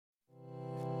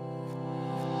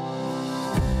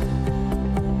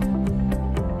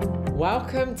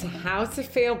Welcome to How to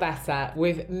Feel Better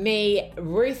with me,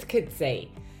 Ruth Kudzi.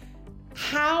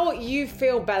 How you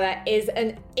feel better is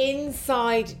an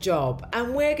inside job,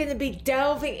 and we're going to be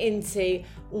delving into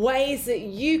ways that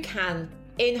you can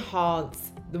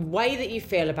enhance the way that you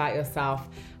feel about yourself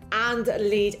and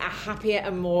lead a happier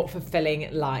and more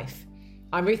fulfilling life.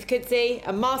 I'm Ruth Kudzi,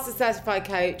 a Master Certified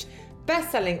Coach,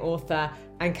 best-selling author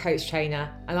and coach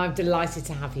trainer, and I'm delighted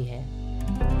to have you here.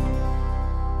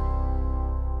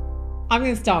 I'm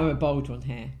going to start with a bold one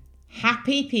here.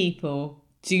 Happy people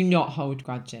do not hold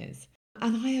grudges.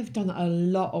 And I have done a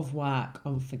lot of work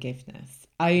on forgiveness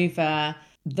over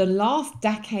the last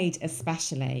decade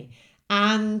especially.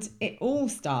 And it all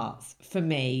starts for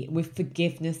me with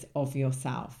forgiveness of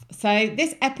yourself. So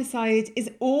this episode is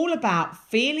all about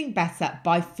feeling better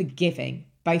by forgiving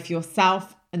both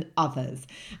yourself and others.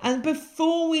 And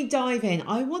before we dive in,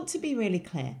 I want to be really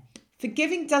clear.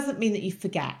 Forgiving doesn't mean that you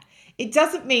forget. It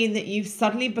doesn't mean that you've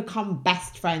suddenly become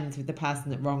best friends with the person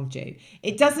that wronged you.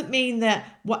 It doesn't mean that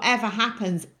whatever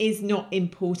happens is not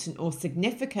important or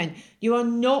significant. You are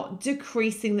not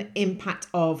decreasing the impact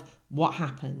of what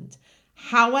happened.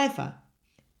 However,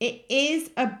 it is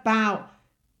about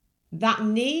that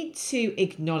need to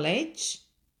acknowledge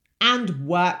and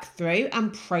work through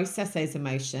and process those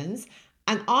emotions.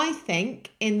 And I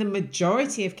think in the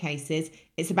majority of cases,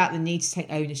 it's about the need to take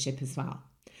ownership as well.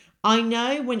 I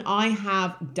know when I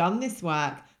have done this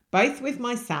work, both with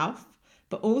myself,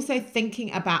 but also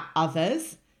thinking about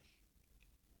others,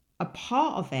 a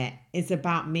part of it is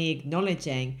about me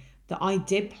acknowledging that I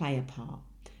did play a part.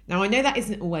 Now, I know that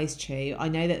isn't always true. I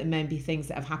know that there may be things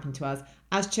that have happened to us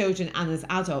as children and as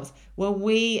adults where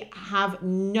we have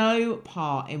no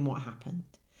part in what happened.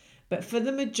 But for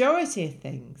the majority of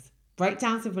things,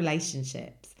 breakdowns of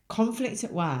relationships, conflict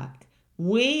at work,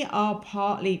 we are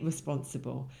partly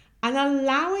responsible. And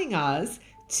allowing us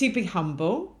to be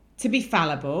humble, to be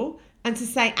fallible, and to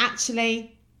say,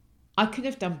 actually, I could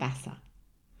have done better.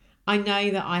 I know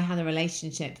that I had a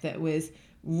relationship that was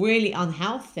really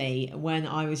unhealthy when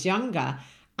I was younger.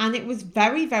 And it was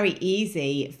very, very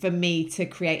easy for me to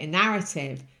create a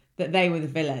narrative that they were the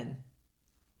villain.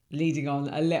 Leading on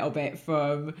a little bit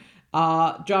from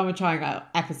our Drama Triangle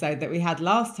episode that we had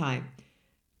last time.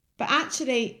 But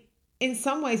actually, in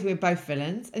some ways, we're both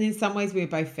villains, and in some ways, we're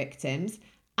both victims.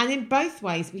 And in both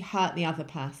ways, we hurt the other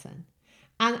person.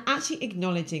 And actually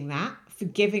acknowledging that,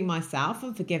 forgiving myself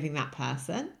and forgiving that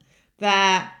person.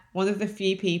 They're one of the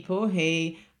few people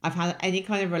who I've had any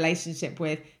kind of relationship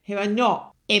with who are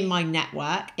not in my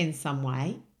network in some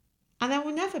way. And there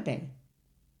will never be.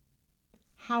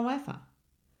 However,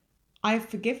 I've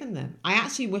forgiven them. I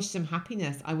actually wish them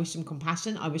happiness. I wish them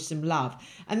compassion. I wish them love.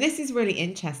 And this is really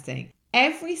interesting.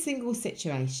 Every single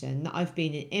situation that I've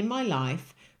been in my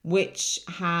life, which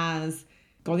has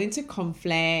gone into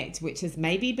conflict, which has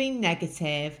maybe been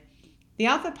negative, the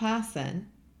other person,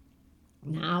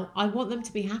 now I want them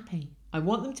to be happy. I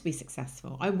want them to be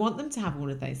successful. I want them to have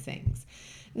all of those things.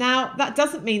 Now, that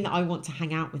doesn't mean that I want to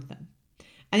hang out with them.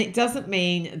 And it doesn't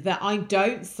mean that I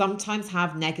don't sometimes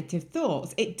have negative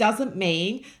thoughts. It doesn't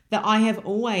mean that I have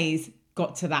always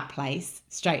got to that place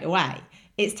straight away.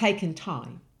 It's taken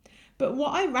time. But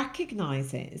what I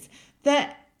recognize is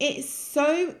that it's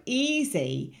so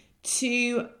easy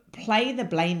to play the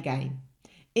blame game.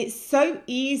 It's so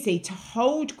easy to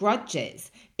hold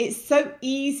grudges. It's so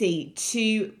easy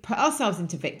to put ourselves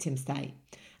into victim state.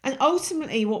 And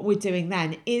ultimately what we're doing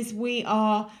then is we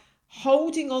are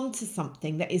holding on to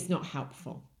something that is not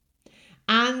helpful.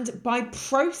 And by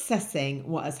processing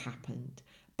what has happened,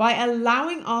 by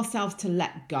allowing ourselves to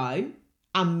let go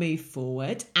and move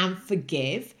forward and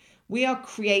forgive, we are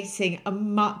creating a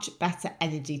much better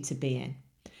energy to be in.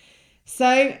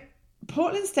 So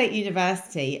Portland State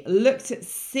University looked at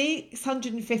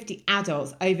 650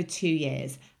 adults over 2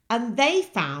 years, and they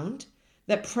found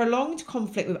that prolonged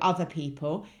conflict with other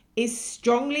people is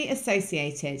strongly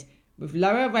associated with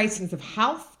lower ratings of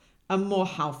health and more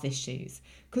health issues.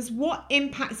 Because what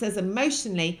impacts us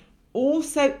emotionally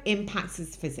also impacts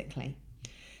us physically.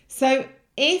 So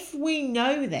if we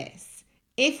know this,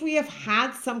 if we have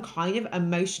had some kind of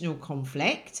emotional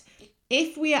conflict,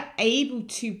 if we are able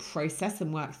to process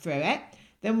and work through it,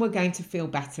 then we're going to feel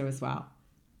better as well,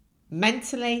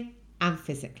 mentally and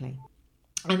physically.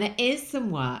 And there is some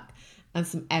work and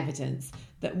some evidence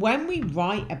that when we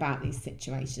write about these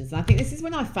situations, and I think this is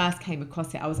when I first came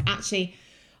across it, I was actually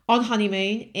on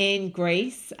honeymoon in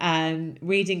Greece,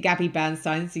 reading Gabby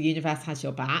Bernstein's The Universe Has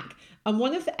Your Back. And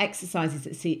one of the exercises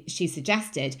that she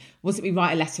suggested was that we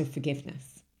write a letter of forgiveness.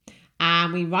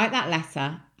 And we write that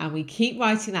letter and we keep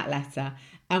writing that letter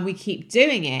and we keep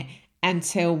doing it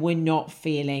until we're not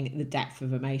feeling the depth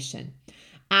of emotion.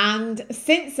 And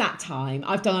since that time,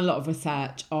 I've done a lot of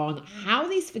research on how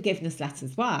these forgiveness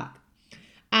letters work.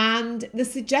 And the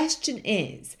suggestion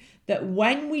is that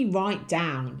when we write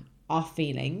down our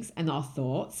feelings and our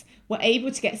thoughts, we're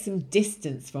able to get some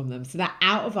distance from them, so they're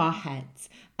out of our heads,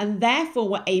 and therefore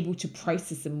we're able to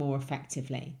process them more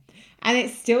effectively. And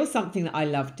it's still something that I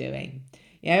love doing.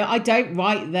 I don't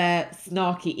write the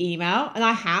snarky email, and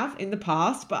I have in the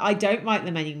past, but I don't write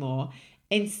them anymore.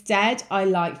 Instead, I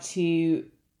like to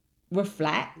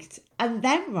reflect and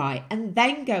then write and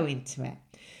then go into it.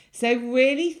 So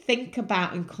really think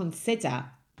about and consider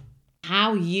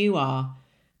how you are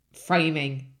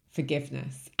framing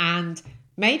forgiveness. And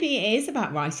maybe it is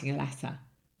about writing a letter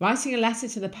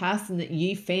to the person that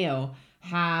you feel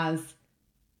has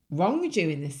wronged you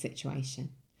in this situation.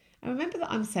 And remember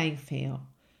that I'm saying feel,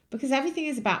 because everything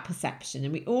is about perception,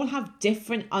 and we all have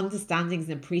different understandings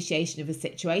and appreciation of a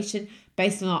situation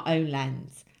based on our own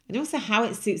lens, and also how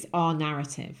it suits our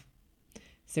narrative.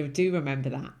 So do remember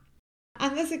that.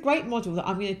 And there's a great model that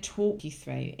I'm going to talk you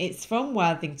through. It's from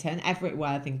Worthington, Everett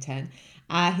Worthington.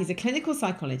 He's a clinical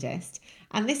psychologist,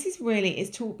 and this is really,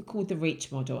 it's called the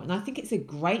REACH model. And I think it's a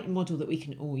great model that we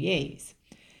can all use.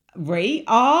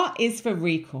 R is for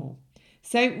recall.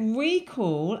 So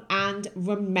recall and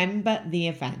remember the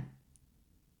event.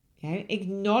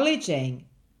 Acknowledging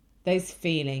those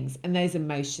feelings and those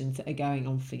emotions that are going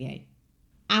on for you.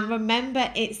 And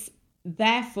remember, it's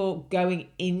therefore going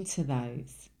into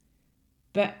those.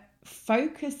 But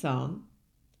focus on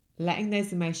letting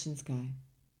those emotions go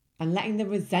and letting the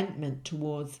resentment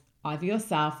towards either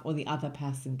yourself or the other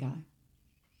person go.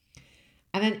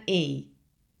 And then E,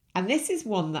 and this is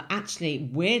one that actually,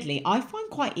 weirdly, I find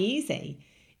quite easy,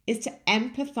 is to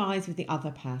empathize with the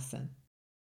other person.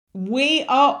 We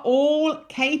are all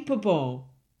capable.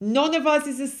 None of us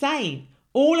is the same.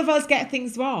 All of us get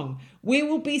things wrong. We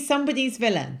will be somebody's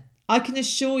villain. I can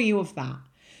assure you of that.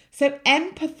 So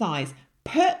empathize.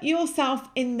 Put yourself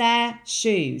in their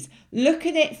shoes. Look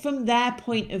at it from their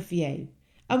point of view.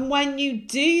 And when you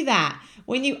do that,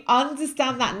 when you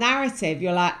understand that narrative,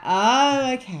 you're like,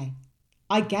 oh, okay,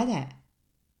 I get it.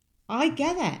 I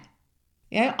get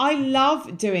it. I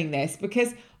love doing this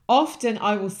because often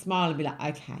I will smile and be like,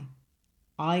 okay,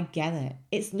 I get it.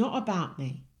 It's not about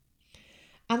me.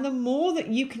 And the more that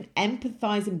you can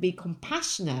empathize and be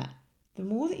compassionate, the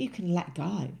more that you can let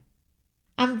go.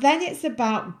 And then it's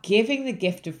about giving the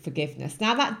gift of forgiveness.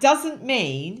 Now, that doesn't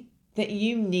mean that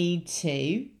you need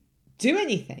to do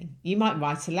anything. You might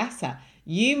write a letter.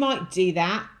 You might do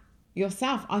that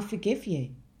yourself. I forgive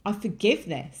you. I forgive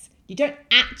this. You don't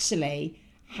actually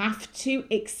have to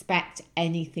expect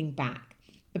anything back.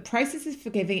 The process of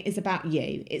forgiving is about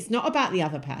you. It's not about the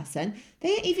other person. They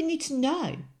don't even need to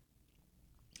know.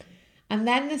 And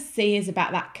then the C is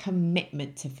about that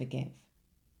commitment to forgive.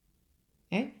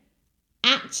 Okay?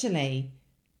 Actually,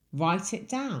 write it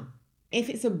down. If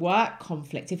it's a work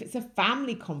conflict, if it's a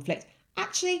family conflict,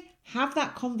 actually have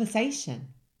that conversation.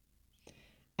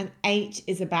 And H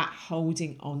is about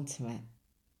holding on to it.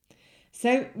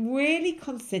 So really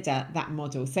consider that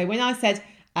model. So when I said,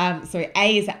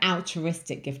 A is an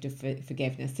altruistic gift of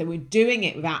forgiveness. So we're doing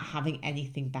it without having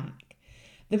anything back.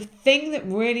 The thing that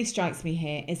really strikes me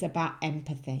here is about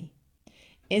empathy.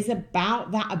 Is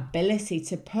about that ability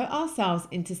to put ourselves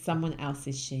into someone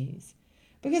else's shoes.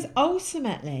 Because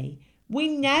ultimately, we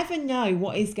never know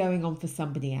what is going on for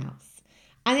somebody else.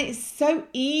 And it's so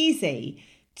easy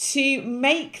to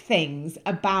make things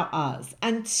about us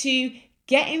and to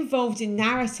get involved in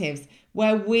narratives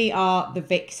where we are the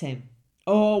victim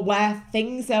or where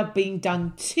things are being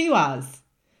done to us.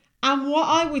 And what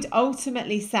I would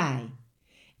ultimately say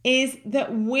is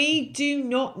that we do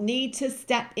not need to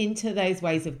step into those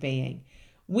ways of being.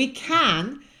 We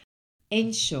can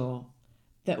ensure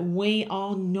that we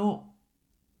are not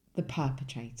the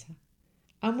perpetrator.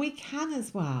 And we can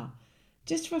as well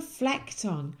just reflect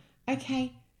on,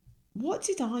 okay, what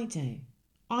did I do?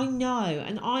 I know,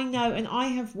 and I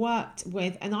have worked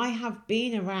with, and I have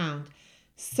been around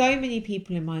so many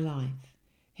people in my life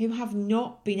who have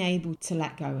not been able to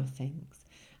let go of things.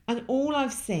 And all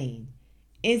I've seen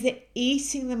is it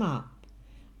eating them up.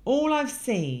 All I've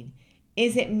seen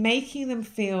is it making them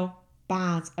feel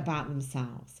bad about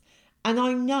themselves. And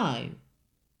I know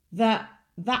that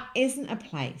that isn't a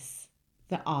place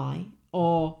that I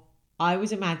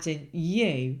would imagine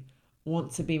you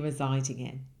want to be residing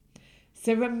in.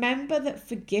 So remember that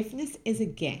forgiveness is a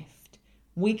gift.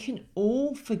 We can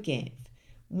all forgive.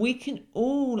 We can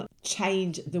all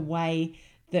change the way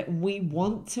that we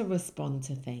want to respond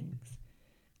to things.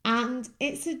 And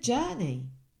it's a journey.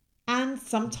 And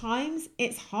sometimes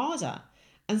it's harder.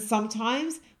 And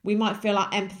sometimes we might feel our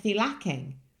empathy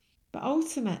lacking. But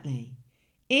ultimately,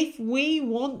 if we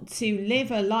want to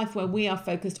live a life where we are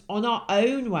focused on our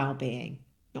own well-being,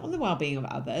 not on the well-being of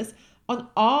others, on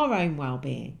our own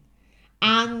well-being,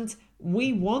 and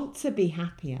we want to be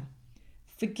happier,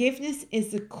 forgiveness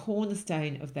is the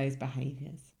cornerstone of those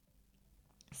behaviours.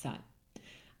 So,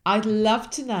 I'd love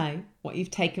to know what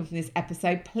you've taken from this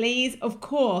episode. Please, of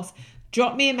course,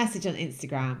 drop me a message on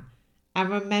Instagram. And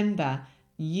remember,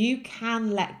 you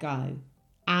can let go.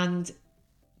 And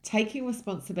taking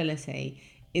responsibility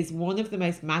is one of the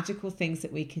most magical things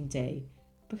that we can do.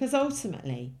 Because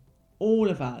ultimately, all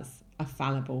of us are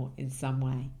fallible in some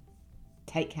way.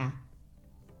 Take care.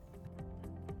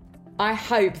 I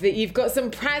hope that you've got some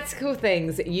practical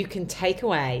things that you can take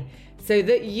away so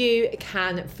that you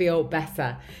can feel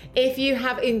better. If you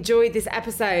have enjoyed this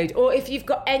episode, or if you've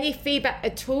got any feedback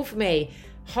at all for me,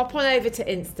 hop on over to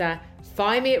Insta,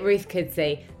 find me at Ruth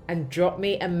Kudsi, and drop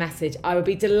me a message. I would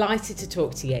be delighted to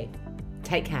talk to you.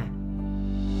 Take care.